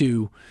importantly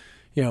to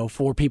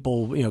for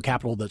people,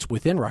 capital that's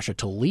within Russia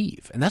to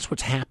leave, and that's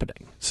what's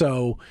happening.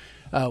 So,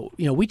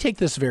 we take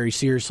this very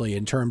seriously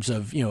in terms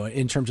of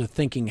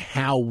thinking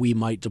how we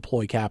might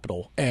deploy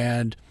capital,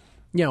 and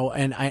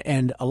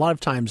and a lot of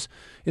times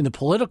in the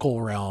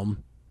political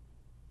realm,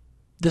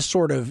 this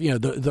sort of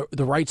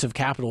the rights of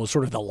capital is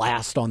sort of the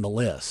last on the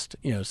list.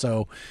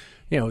 So.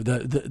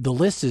 The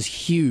list is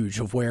huge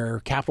of where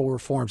capital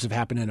reforms have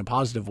happened in a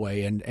positive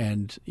way,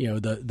 and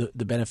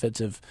the benefits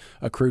have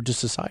accrued to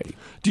society.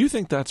 Do you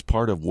think that's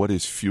part of what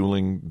is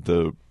fueling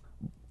the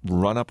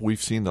run-up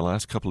we've seen the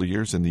last couple of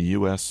years in the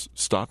U.S.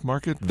 stock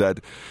market? That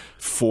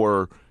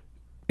for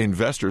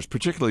investors,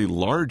 particularly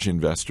large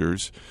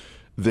investors,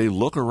 they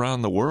look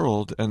around the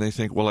world and they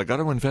think, well, I got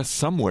to invest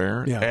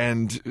somewhere. Yeah.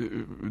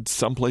 And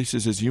some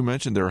places, as you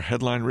mentioned, there are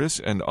headline risks,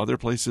 and other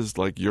places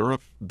like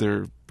Europe,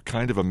 they're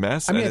kind of a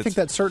mess. I think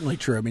that's certainly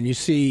true. I mean, you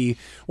see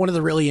one of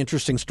the really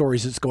interesting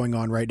stories that's going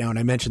on right now, and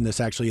I mentioned this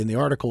actually in the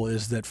article,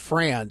 is that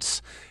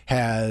France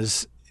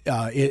has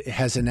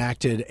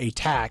enacted a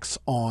tax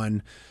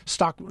on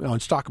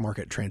stock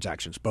market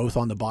transactions, both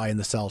on the buy and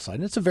the sell side.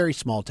 And it's a very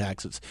small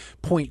tax. It's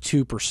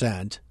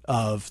 0.2%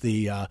 of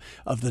the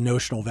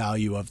notional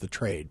value of the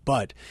trade.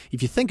 But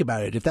if you think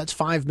about it, if that's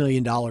 $5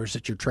 million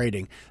that you're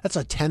trading, that's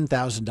a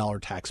 $10,000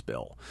 tax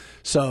bill.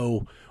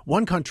 So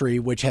one country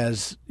which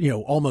has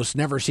almost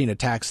never seen a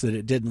tax that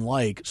it didn't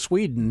like,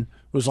 Sweden,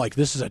 was like,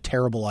 this is a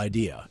terrible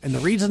idea. And the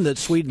reason that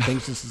Sweden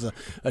thinks this is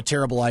a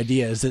terrible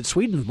idea is that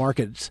Sweden's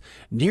markets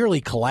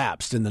nearly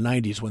collapsed in the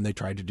 90s when they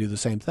tried to do the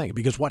same thing.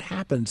 Because what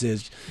happens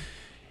is,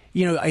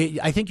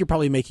 I think you're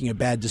probably making a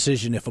bad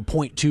decision if a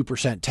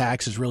 0.2%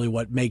 tax is really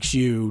what makes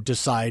you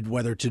decide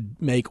whether to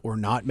make or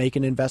not make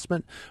an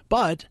investment.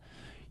 But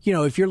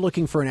if you're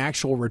looking for an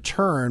actual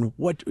return,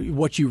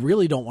 what you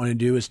really don't want to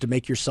do is to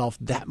make yourself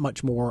that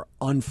much more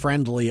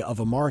unfriendly of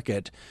a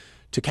market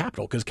to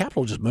capital, because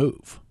capital will just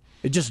move.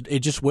 It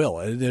just will.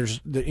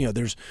 There's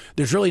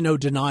really no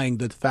denying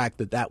the fact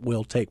that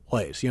will take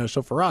place.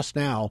 So for us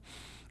now,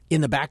 in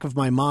the back of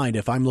my mind,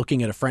 if I'm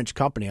looking at a French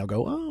company, I'll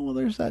go, oh, well,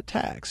 there's that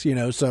tax.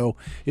 So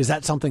is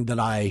that something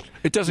that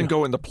It doesn't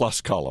go in the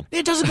plus column.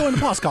 It doesn't go in the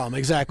plus column.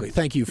 Exactly.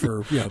 Thank you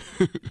for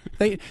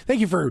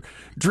thank you for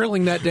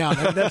drilling that down.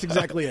 That's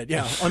exactly it.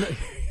 Yeah.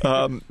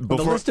 On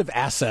the list of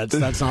assets,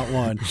 that's not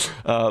one.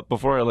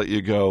 Before I let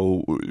you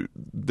go,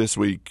 this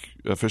week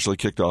officially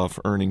kicked off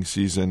earnings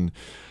season.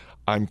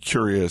 I'm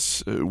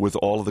curious, with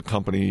all of the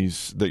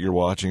companies that you're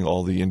watching,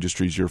 all the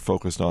industries you're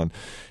focused on,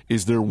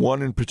 is there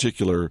one in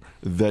particular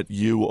that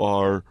you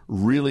are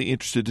really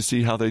interested to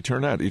see how they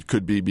turn out? It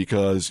could be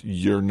because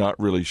you're not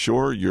really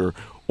sure,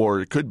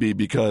 or it could be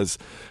because,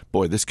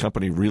 boy, this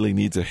company really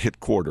needs a hit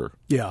quarter.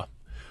 Yeah.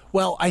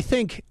 Well, I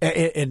think,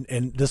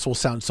 and this will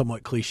sound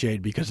somewhat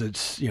cliched because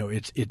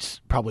it's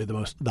probably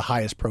the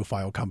highest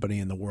profile company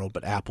in the world,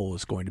 but Apple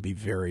is going to be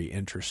very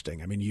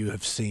interesting. I mean, you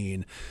have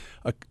seen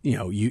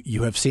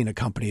you have seen a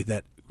company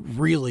that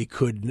really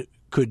could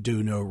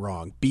do no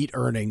wrong, beat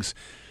earnings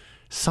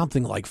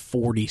something like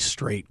 40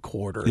 straight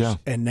quarters, yeah.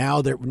 and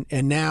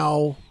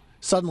now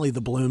suddenly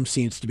the bloom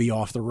seems to be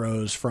off the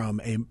rose from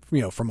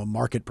a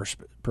market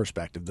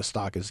perspective. The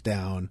stock is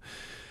down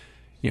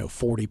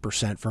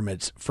 40%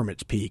 from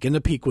its peak, and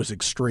the peak was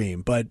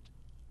extreme. But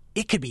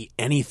it could be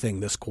anything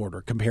this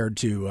quarter compared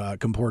to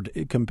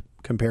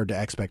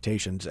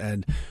expectations,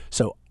 and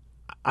so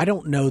I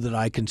don't know that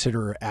I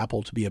consider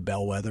Apple to be a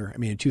bellwether. I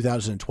mean, in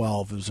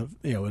 2012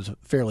 it was a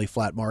fairly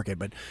flat market,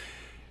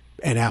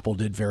 and Apple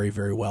did very,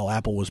 very well.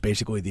 Apple was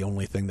basically the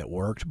only thing that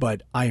worked.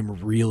 But I am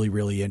really,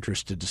 really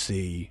interested to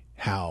see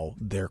how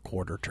their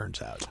quarter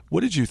turns out.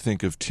 What did you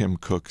think of Tim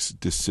Cook's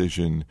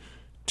decision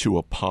to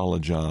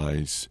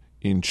apologize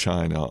in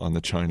China on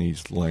the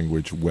Chinese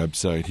language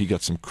website? He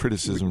got some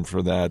criticism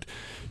for that.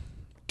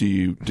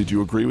 Did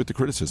you agree with the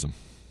criticism?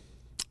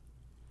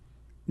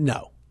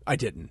 No, I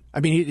didn't. I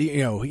mean,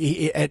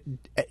 he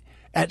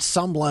at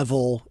some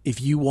level, if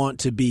you want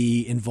to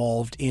be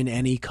involved in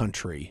any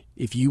country,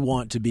 if you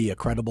want to be a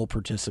credible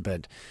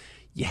participant,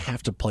 you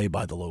have to play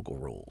by the local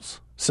rules.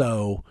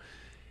 So,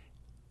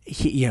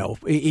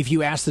 if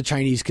you ask the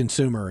Chinese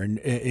consumer,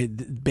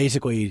 and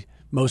basically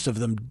most of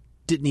them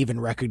didn't even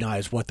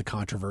recognize what the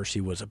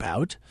controversy was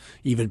about,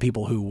 even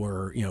people who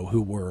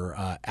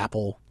were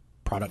Apple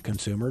product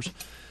consumers.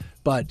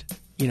 But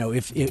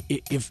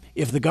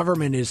if the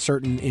government is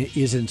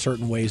in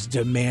certain ways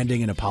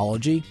demanding an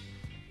apology,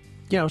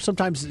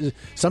 sometimes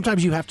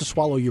you have to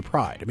swallow your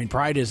pride. I mean,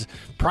 pride is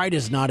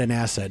not an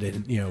asset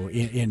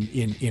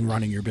in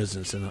running your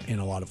business in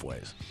a lot of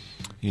ways.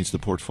 He's the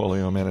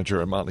portfolio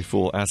manager at Motley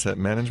Fool Asset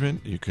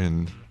Management. You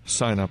can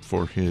sign up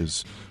for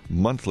his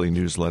monthly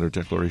newsletter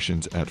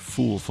declarations at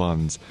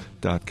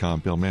foolfunds.com.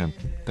 Bill Mann,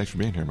 thanks for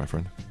being here, my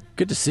friend.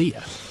 Good to see you.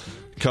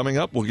 Coming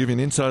up, we'll give you an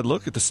inside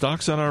look at the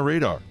stocks on our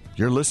radar.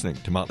 You're listening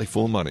to Motley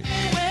Fool Money.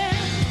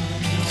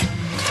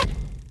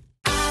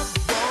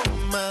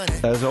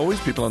 As always,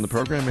 people on the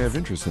program may have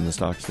interest in the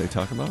stocks they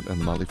talk about, and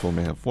the Motley Fool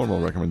may have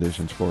formal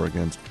recommendations for or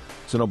against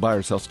So don't buy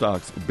or sell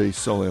stocks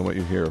based solely on what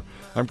you hear.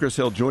 I'm Chris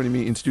Hill. Joining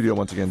me in studio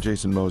once again,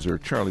 Jason Moser,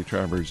 Charlie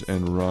Travers,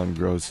 and Ron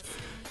Gross.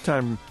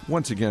 Time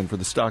once again for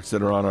the stocks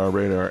that are on our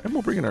radar, and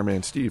we'll bring in our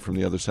man Steve from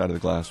the other side of the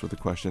glass with a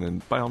question.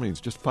 And by all means,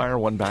 just fire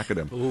one back at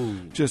him.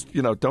 Ooh. Just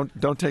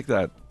don't take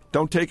that.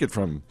 Don't take it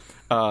from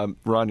him.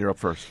 Ron, you're up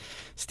first.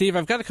 Steve,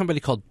 I've got a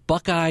company called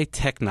Buckeye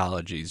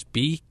Technologies,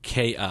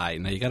 BKI.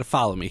 Now, you got to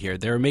follow me here.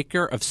 They're a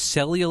maker of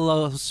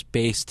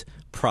cellulose-based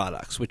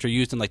products, which are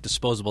used in like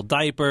disposable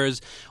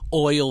diapers,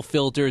 oil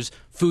filters,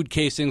 food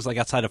casings, like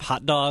outside of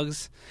hot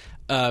dogs.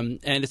 And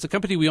it's a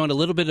company we own a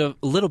little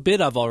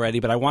bit of already,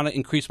 but I want to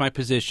increase my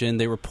position.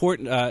 They report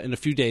in a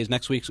few days,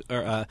 next week,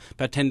 or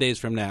about 10 days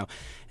from now.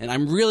 And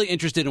I'm really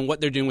interested in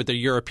what they're doing with their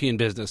European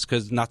business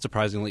because, not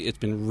surprisingly, it's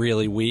been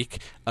really weak.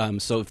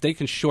 So if they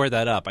can shore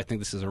that up, I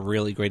think this is a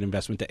really great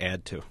investment to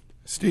add to.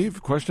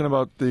 Steve, question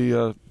about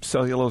the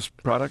cellulose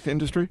product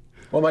industry?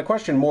 Well, my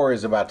question more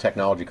is about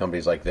technology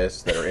companies like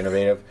this that are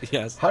innovative.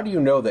 Yes. How do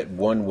you know that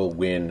one will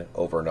win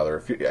over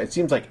another? It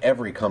seems like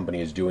every company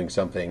is doing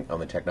something on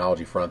the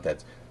technology front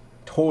that's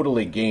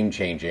totally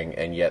game-changing,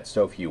 and yet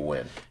so few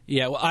win.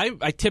 Yeah, well,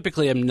 I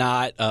typically am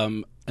not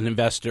an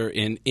investor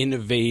in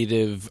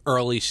innovative,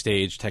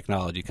 early-stage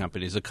technology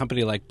companies. A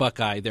company like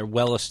Buckeye, they're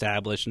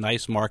well-established,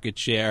 nice market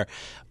share,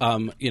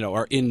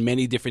 are in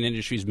many different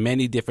industries,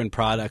 many different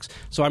products.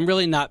 So I'm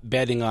really not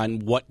betting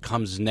on what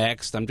comes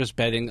next. I'm just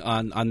betting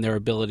on their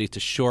ability to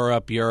shore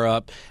up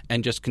Europe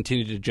and just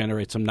continue to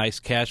generate some nice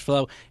cash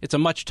flow. It's a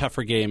much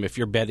tougher game if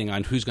you're betting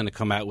on who's going to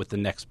come out with the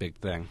next big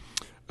thing.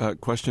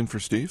 Question for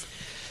Steve?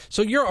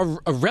 So you're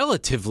a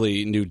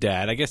relatively new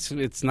dad. I guess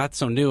it's not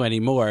so new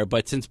anymore,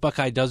 but since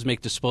Buckeye does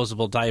make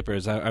disposable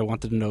diapers, I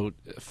wanted to know,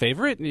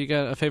 favorite? You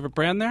got a favorite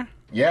brand there?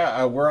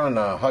 Yeah, we're on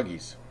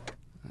Huggies.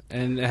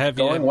 And have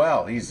Going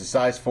well. He's a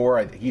size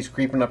 4. He's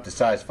creeping up to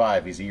size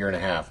 5. He's a year and a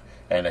half,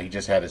 and he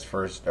just had his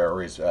first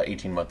or his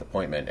 18-month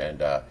appointment,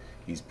 and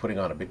he's putting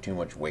on a bit too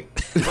much weight.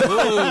 Ooh,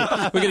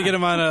 we're going to get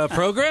him on a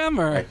program?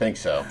 Or? I think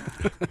so.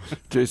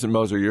 Jason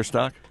Moser, your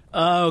stock?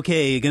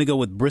 Okay, going to go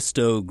with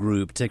Bristow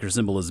Group. Ticker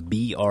symbol is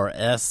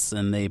BRS,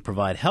 and they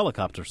provide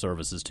helicopter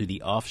services to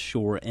the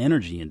offshore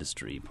energy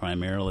industry,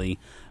 primarily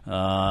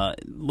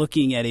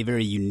looking at a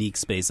very unique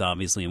space,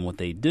 obviously, in what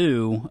they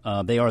do.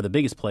 They are the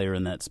biggest player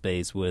in that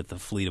space with a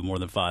fleet of more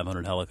than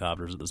 500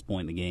 helicopters at this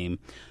point in the game.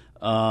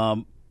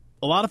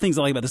 A lot of things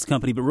I like about this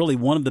company, but really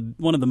one of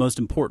the most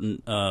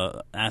important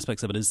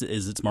aspects of it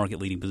is its market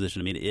leading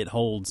position. I mean, it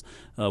holds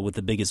with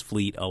the biggest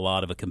fleet a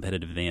lot of a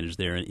competitive advantage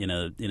there in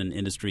an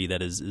industry that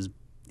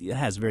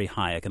has very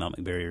high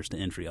economic barriers to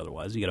entry.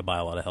 Otherwise, you got to buy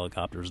a lot of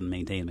helicopters and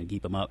maintain them and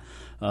keep them up.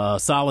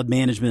 Solid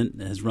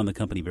management has run the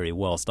company very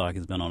well. Stock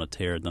has been on a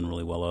tear, done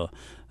really well.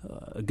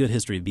 A good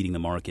history of beating the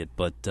market,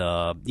 but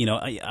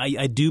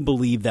I do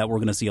believe that we're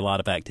going to see a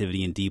lot of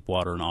activity in deep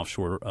water and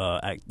offshore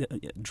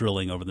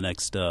drilling over the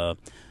next.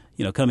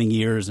 Coming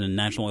years, and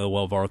National Oil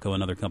Well Varco,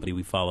 another company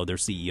we follow, their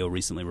CEO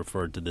recently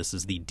referred to this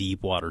as the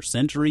deep water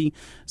century.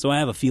 So I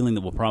have a feeling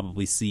that we'll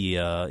probably see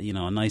a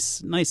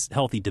nice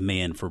healthy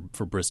demand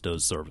for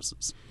Bristow's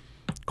services.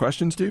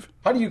 Question, Steve?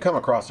 How do you come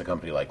across a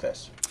company like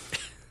this?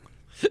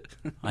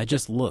 I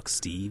just look,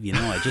 Steve.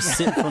 I just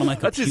sit in front of my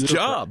computer That's his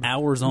job. For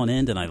hours on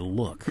end, and I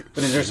look.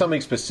 But is there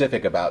something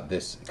specific about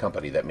this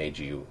company that made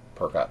you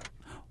perk up?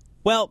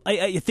 Well,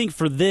 I think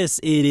for this,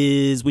 it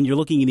is when you're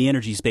looking in the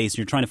energy space and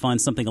you're trying to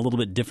find something a little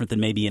bit different than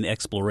maybe an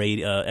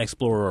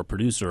explorer or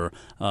producer,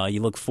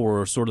 you look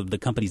for sort of the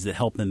companies that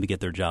help them to get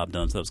their job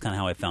done. So that's kind of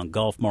how I found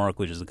Gulfmark,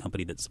 which is a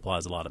company that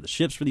supplies a lot of the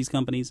ships for these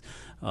companies.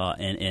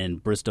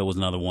 And Bristow was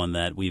another one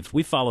that we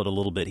followed a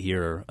little bit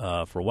here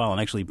for a while. And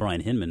actually,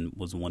 Brian Hinman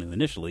was the one who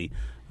initially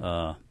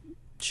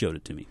showed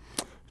it to me.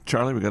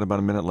 Charlie, we got about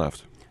a minute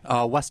left.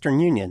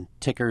 Western Union,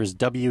 ticker's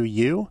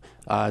WU.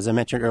 As I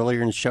mentioned earlier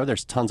in the show,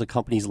 there's tons of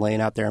companies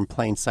laying out there in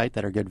plain sight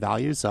that are good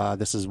values.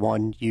 This is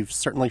one you've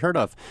certainly heard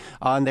of.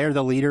 And they're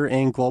the leader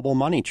in global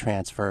money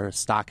transfer.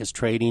 Stock is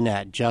trading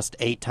at just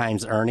 8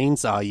 times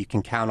earnings. You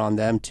can count on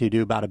them to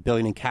do about $1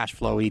 billion in cash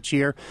flow each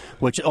year,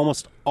 which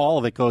almost all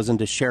of it goes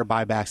into share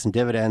buybacks and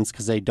dividends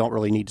because they don't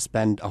really need to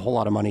spend a whole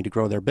lot of money to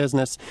grow their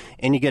business.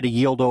 And you get a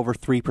yield over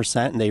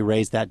 3%, and they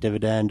raise that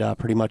dividend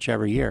pretty much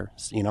every year.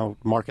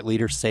 Market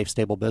leader, safe,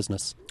 stable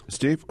business.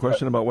 Steve,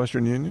 question about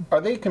Western Union? Are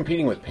they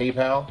competing with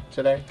PayPal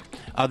today?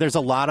 There's a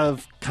lot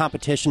of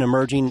competition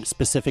emerging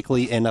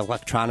specifically in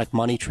electronic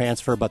money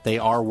transfer, but they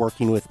are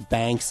working with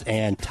banks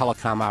and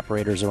telecom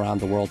operators around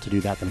the world to do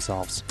that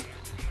themselves.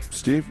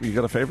 Steve, you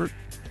got a favorite?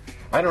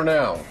 I don't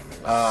know.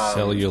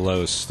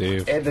 Cellulose,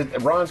 Steve.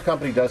 Ron's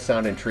company does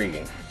sound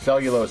intriguing.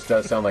 Cellulose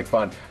does sound like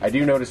fun. I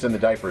do notice in the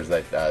diapers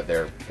that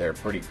they're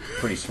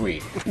pretty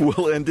sweet.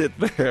 We'll end it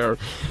there.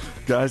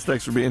 Guys,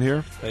 thanks for being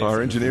here. Thanks.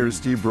 Our engineer is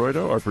Steve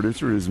Broido. Our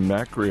producer is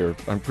Matt Greer.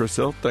 I'm Chris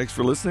Hill. Thanks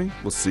for listening.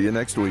 We'll see you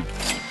next week.